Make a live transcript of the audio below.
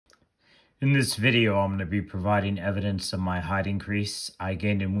In this video, I'm going to be providing evidence of my height increase. I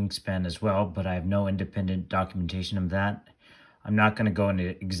gained in wingspan as well, but I have no independent documentation of that. I'm not going to go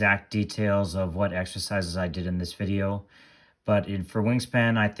into exact details of what exercises I did in this video, but for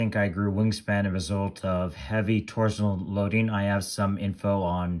wingspan, I think I grew wingspan as a result of heavy torsional loading. I have some info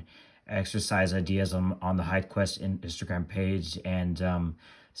on exercise ideas on the Height Quest Instagram page and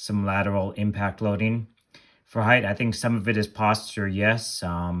some lateral impact loading. For height, I think some of it is posture, yes.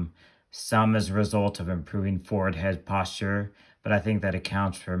 Some as a result of improving forward head posture, but I think that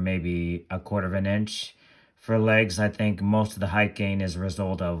accounts for maybe 1/4 of an inch. For legs, I think most of the height gain is a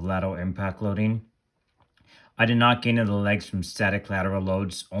result of lateral impact loading. I did not gain in the legs from static lateral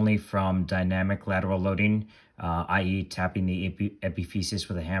loads, only from dynamic lateral loading, i.e. tapping the epiphysis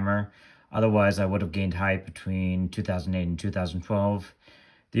with a hammer. Otherwise, I would have gained height between 2008 and 2012.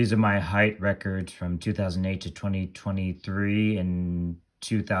 These are my height records from 2008 to 2023. In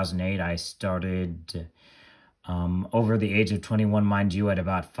 2008, I started over the age of 21, mind you, at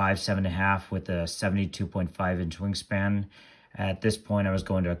about 5'7.5" with a 72.5-inch wingspan. At this point, I was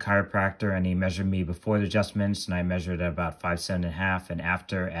going to a chiropractor, and he measured me before the adjustments, and I measured at about 5'7.5", and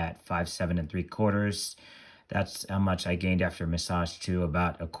after at 5'7 3/4. That's how much I gained after massage too,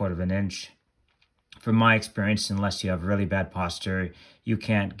 about 1/4 of an inch. From my experience, unless you have really bad posture, you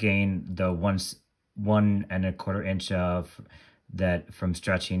can't gain the 1 1/4 inch of that from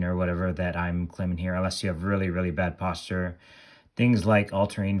stretching or whatever that I'm claiming here, unless you have really, really bad posture. Things like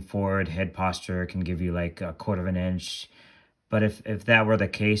altering forward head posture can give you like 1/4 of an inch. But if that were the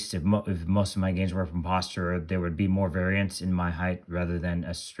case, if most of my gains were from posture, there would be more variance in my height rather than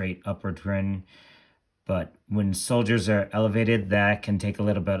a straight upward trend. But when soldiers are elevated, that can take a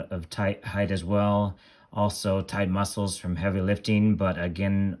little bit of tight height as well. Also tight muscles from heavy lifting. But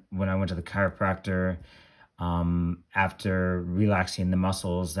again, when I went to the chiropractor, after relaxing the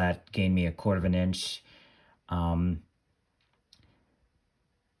muscles, that gained me 1/4 of an inch. I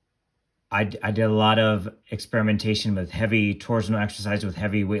did a lot of experimentation with heavy torsional exercise with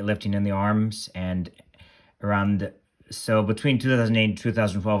heavy weightlifting in the arms, and so between 2008 and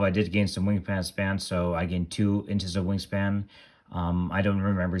 2012, I did gain some wingspan, so I gained 2 inches of wingspan. I don't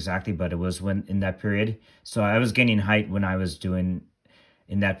remember exactly, but it was in that period. So I was gaining height when I was doing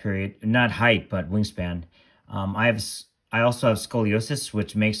in that period, not height, but wingspan. I also have scoliosis,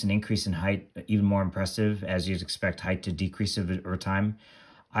 which makes an increase in height even more impressive, as you'd expect height to decrease over time.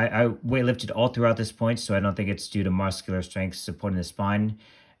 I weightlifted all throughout this point, so I don't think it's due to muscular strength supporting the spine.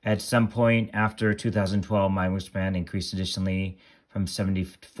 At some point after 2012, my wingspan increased additionally from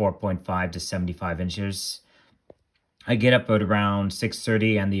 74.5 to 75 inches. I get up at around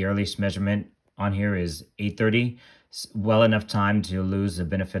 6:30, and the earliest measurement on here is 8:30. Well enough time to lose the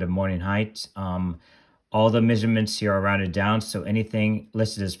benefit of morning height. All the measurements here are rounded down, so anything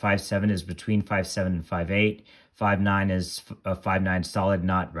listed as 5'7" is between 5'7 and 5'8". 5'9" is 5'9" solid,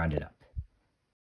 not rounded up.